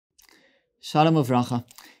Shalom uvracha.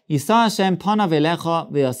 Yisa Hashem panav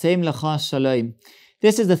elecha v'yasem lecha shalom.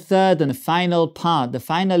 This is the third and the final part, the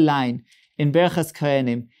final line in Birkas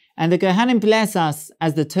Kohanim. And the Kohanim bless us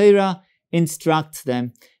as the Torah instructs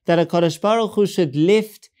them that HaKadosh Baruch Hu should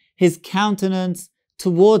lift his countenance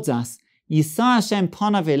towards us. Yisa Hashem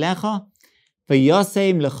panav elecha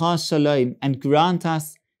v'yasem lecha shalom, and grant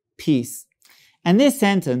us peace. And this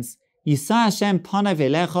sentence, Yisa Hashem panav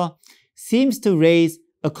elecha, seems to raise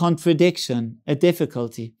a contradiction, a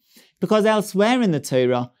difficulty. Because elsewhere in the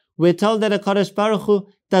Torah, we're told that HaKadosh Baruch Hu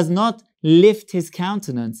does not lift his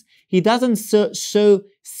countenance. He doesn't show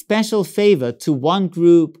special favor to one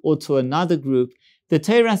group or to another group. The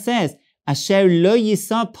Torah says, Asher lo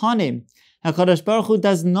yisa panim. HaKadosh Baruch Hu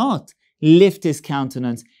does not lift his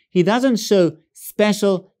countenance. He doesn't show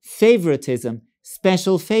special favoritism,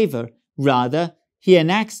 special favor. Rather, he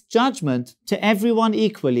enacts judgment to everyone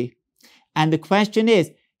equally. And the question is,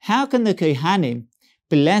 how can the Kohanim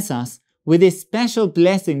bless us with this special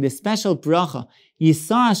blessing, this special bracha?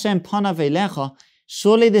 Yisa Hashem panav elecha.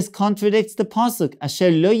 Surely this contradicts the pasuk,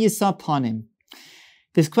 Asher lo yisa panim.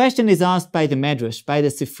 This question is asked by the Medrash, by the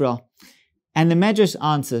Sifra. And the Medrash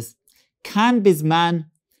answers, Kan bizman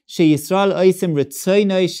she Yisrael oisim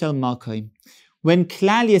ritzoynoi shel makoim. When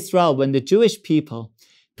Klal Yisrael, when the Jewish people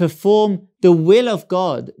perform the will of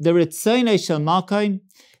God, the ritzoynoi shel makoim,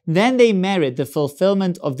 then they merit the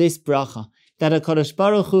fulfillment of this bracha, that HaKadosh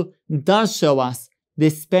Baruch Hu does show us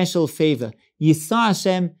this special favor. Yisa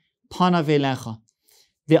Hashem panav elecha.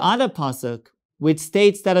 The other pasuk, which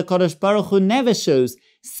states that HaKadosh Baruch Hu never shows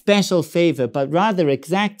special favor, but rather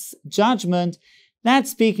exacts judgment, that's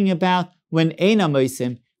speaking about when Eina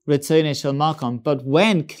Moisim Ritzonei Shel Makom. But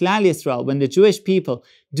when Klal Yisrael, when the Jewish people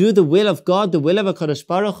do the will of God, the will of HaKadosh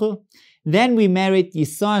Baruch Hu, then we merit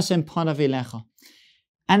Yisa Hashem panav elecha.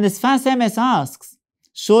 And the Sfas Emes asks,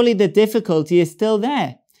 surely the difficulty is still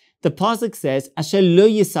there. The pasuk says, Asher lo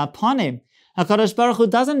yisa panim. HaKadosh Baruch Hu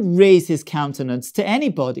doesn't raise his countenance to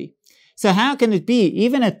anybody. So how can it be,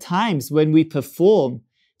 even at times when we perform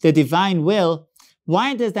the divine will,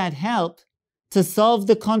 why does that help to solve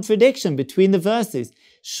the contradiction between the verses?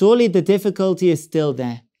 Surely the difficulty is still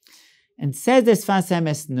there. And says the Sfas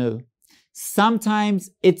Emes, no. Sometimes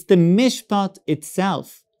it's the mishpat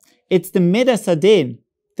itself. It's the midas hadin,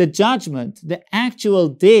 the judgment, the actual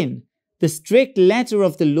din, the strict letter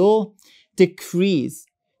of the law decrees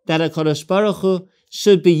that HaKadosh Baruch Hu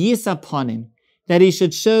should be yisa panim, that he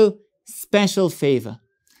should show special favor.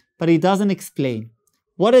 But he doesn't explain.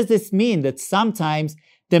 What does this mean that sometimes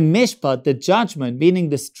the mishpat, the judgment, meaning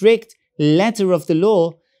the strict letter of the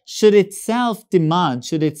law, should itself demand,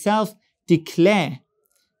 should itself declare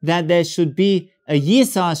that there should be a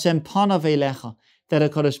yisa Hashem panav elecha, that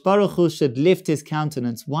HaKadosh Baruch Hu should lift his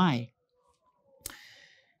countenance? Why?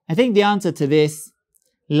 I think the answer to this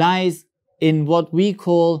lies in what we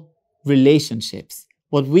call relationships,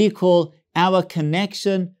 what we call our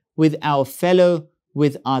connection with our fellow,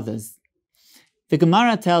 with others. The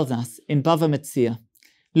Gemara tells us in Bava Metzia,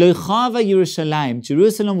 Lo chava Yerushalayim,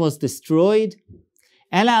 Jerusalem was destroyed,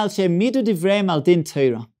 ela al shemidu divreim al din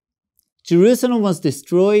Torah. Jerusalem was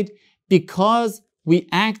destroyed because we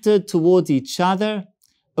acted towards each other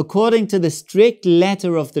according to the strict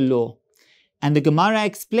letter of the law. And the Gemara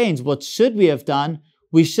explains, what should we have done?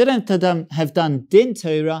 We shouldn't have done din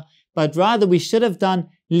Torah, but rather we should have done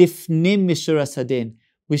lifnim mishuras hadin.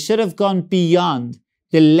 We should have gone beyond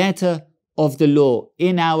the letter of the law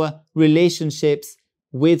in our relationships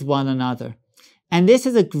with one another. And this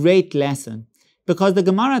is a great lesson, because the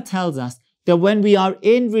Gemara tells us that when we are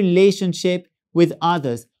in relationship with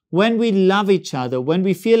others, when we love each other, when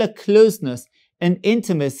we feel a closeness and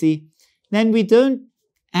intimacy, then we don't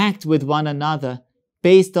act with one another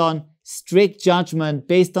based on strict judgment,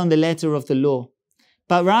 based on the letter of the law.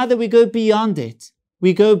 But rather we go beyond it.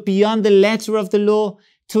 We go beyond the letter of the law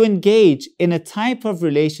to engage in a type of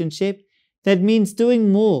relationship that means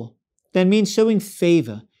doing more, that means showing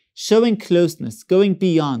favor, showing closeness, going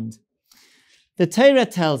beyond. The Torah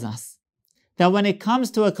tells us that when it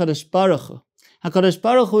comes to HaKadosh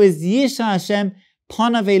Baruch Hu is Yisha Hashem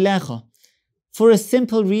panav elecha, for a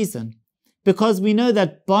simple reason. Because we know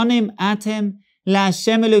that Bonim atem la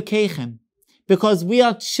Hashem Elokeichem, because we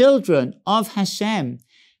are children of Hashem.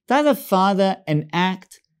 Does a father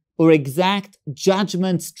enact or exact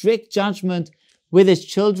judgment, strict judgment with his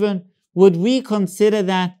children? Would we consider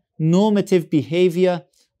that normative behavior?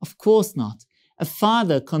 Of course not. A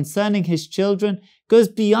father concerning his children goes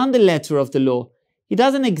beyond the letter of the law. He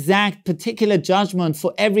doesn't exact particular judgment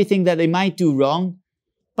for everything that they might do wrong,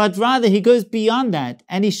 but rather he goes beyond that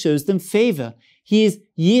and he shows them favor. He is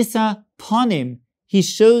yisa panim. He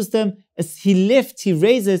shows them He lifts, he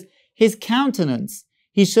raises his countenance.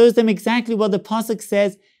 He shows them exactly what the pasuk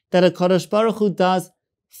says that HaKadosh Baruch Hu does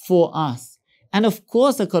for us. And of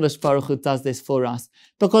course HaKadosh Baruch Hu does this for us,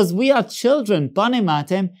 because we are children, banim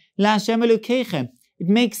atem la'Hashem Elokeichem. It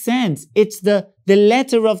makes sense. It's the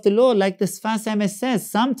letter of the law, like the Sfas Emes says.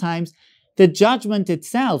 Sometimes the judgment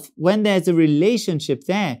itself, when there's a relationship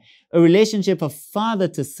there, a relationship of father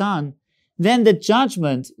to son, then the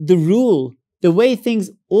judgment, the rule, the way things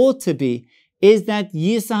ought to be, is that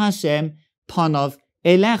Yisa Hashem Panav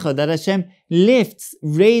Elecha, that Hashem lifts,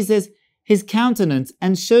 raises his countenance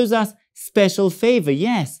and shows us special favor.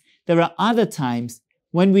 Yes, there are other times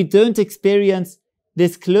when we don't experience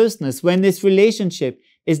this closeness, when this relationship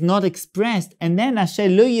is not expressed, and then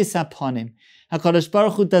Hashem lo yisaponim. HaKadosh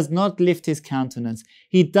Baruch Hu does not lift his countenance.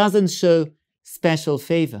 He doesn't show special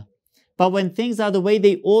favor. But when things are the way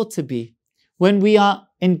they ought to be, when we are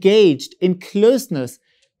engaged in closeness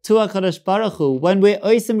to HaKadosh Baruch Hu, when we're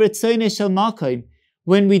oisim ritzonei shel makom,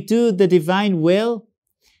 when we do the divine will,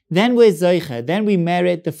 then we're zoicha, then we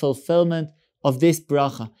merit the fulfillment of this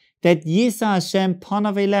bracha, that Yisa Hashem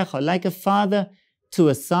panav elecha, like a father to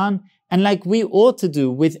a son, and like we ought to do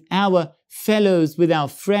with our fellows, with our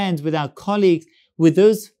friends, with our colleagues, with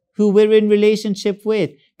those who we're in relationship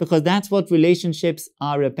with, because that's what relationships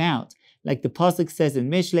are about. Like the pasuk says in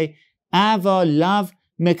Mishlei, Ava love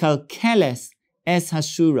mekalkeles es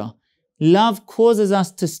hashura. Love causes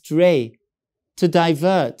us to stray, to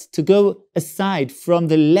divert, to go aside from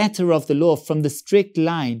the letter of the law, from the strict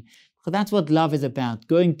line. Because that's what love is about,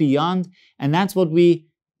 going beyond, and that's what the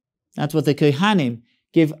Kohanim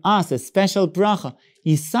give us, a special bracha.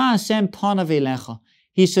 Yisa Hashem panav elecha.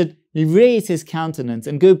 He should raise his countenance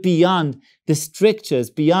and go beyond the strictures,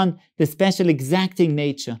 beyond the special exacting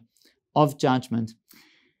nature of judgment.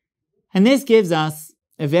 And this gives us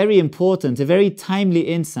a very important, a very timely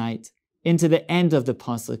insight into the end of the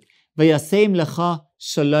pasuk. Vayasem lecha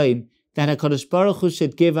shalom, that HaKadosh Baruch Hu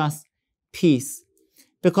should give us peace.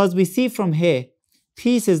 Because we see from here,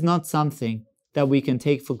 peace is not something that we can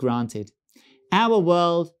take for granted. Our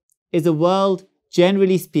world is a world,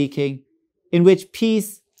 generally speaking, in which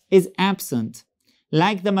peace is absent.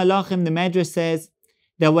 Like the Malachim, the Medrash says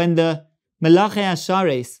that when the Malachei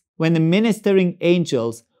Ashares, when the ministering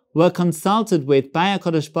angels were consulted with by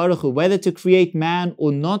HaKadosh Baruch Hu, whether to create man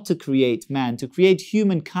or not to create man, to create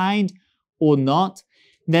humankind or not,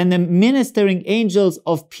 then the ministering angels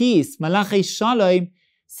of peace, Malachei Shalom,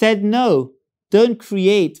 said no, don't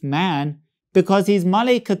create man, because he's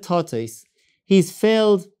malei katotos. He's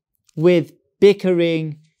filled with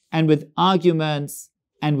bickering and with arguments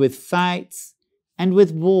and with fights and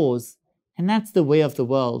with wars. And that's the way of the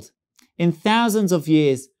world. In thousands of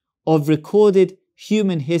years of recorded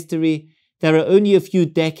human history, there are only a few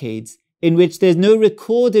decades in which there's no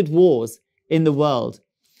recorded wars in the world.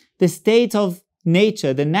 The state of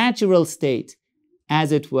nature, the natural state,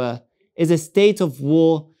 as it were, is a state of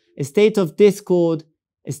war, a state of discord,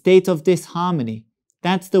 a state of disharmony.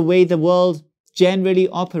 That's the way the world generally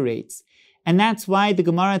operates. And that's why the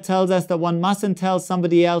Gemara tells us that one mustn't tell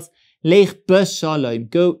somebody else, Lech b'shalom,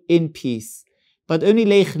 go in peace. But only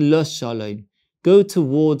Lech lo shalom, go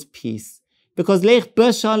towards peace. Because Lech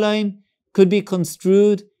b'shalom could be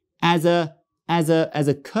construed as a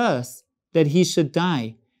curse that he should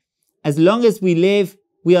die. As long as we live,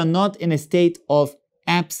 we are not in a state of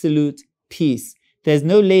absolute peace. There's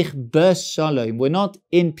no Lech b'shalom. We're not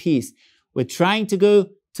in peace. We're trying to go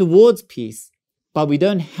towards peace, but we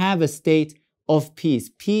don't have a state of peace.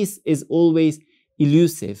 Peace is always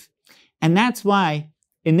elusive. And that's why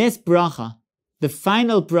in this bracha, the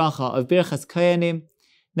final bracha of Birkas Kohanim,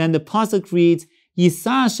 then the pasuk reads,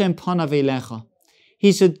 Yisa Hashem panav elecha.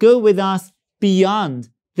 He should go with us beyond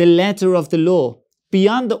the letter of the law,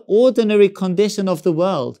 beyond the ordinary condition of the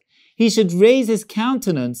world. He should raise his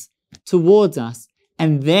countenance towards us,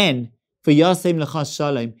 and then, for Yasem lecha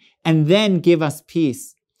shalom, and then give us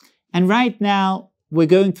peace. And right now, we're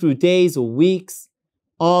going through days or weeks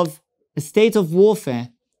of a state of warfare,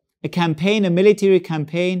 a campaign, a military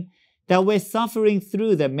campaign that we're suffering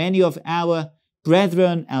through, that many of our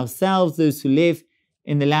brethren, ourselves, those who live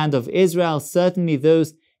in the land of Israel, certainly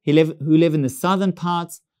those who live in the southern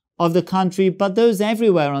parts of the country, but those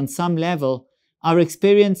everywhere on some level are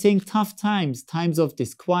experiencing tough times, times of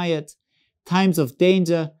disquiet, times of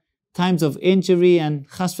danger, times of injury, and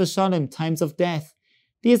chas v'shalom, times of death.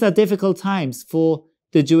 These are difficult times for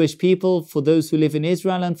the Jewish people, for those who live in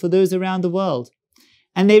Israel, and for those around the world.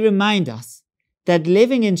 And they remind us that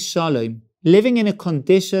living in shalom, living in a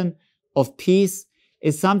condition of peace,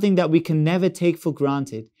 is something that we can never take for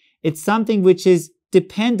granted. It's something which is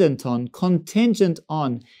dependent on, contingent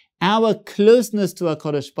on, our closeness to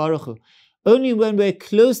HaKadosh Baruch Hu, only when we're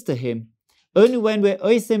close to Him, only when we're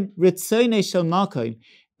oisim ritzonei shel makom,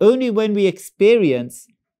 only when we experience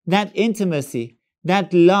that intimacy,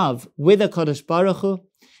 that love with HaKadosh Baruch Hu,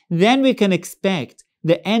 then we can expect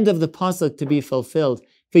the end of the pasuk to be fulfilled.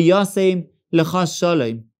 V'yasem lecha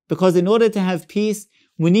shalom. Because in order to have peace,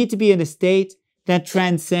 we need to be in a state that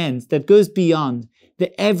transcends, that goes beyond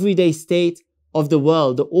the everyday state of the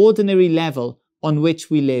world, the ordinary level on which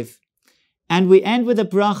we live. And we end with a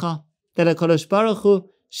bracha that HaKadosh Baruch Hu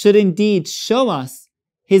should indeed show us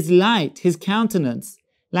His light, His countenance,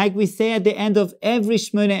 like we say at the end of every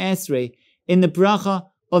Shmona Esrei in the bracha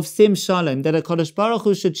of Sim Shalom, that HaKadosh Baruch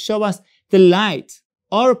Hu should show us the light,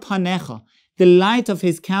 or panecha, the light of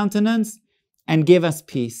His countenance, and give us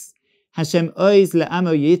peace. Hashem oiz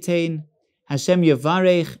le'amo yitein, Hashem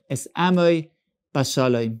yavarech es amoy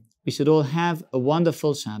bashalom. We should all have a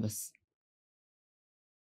wonderful Shabbos.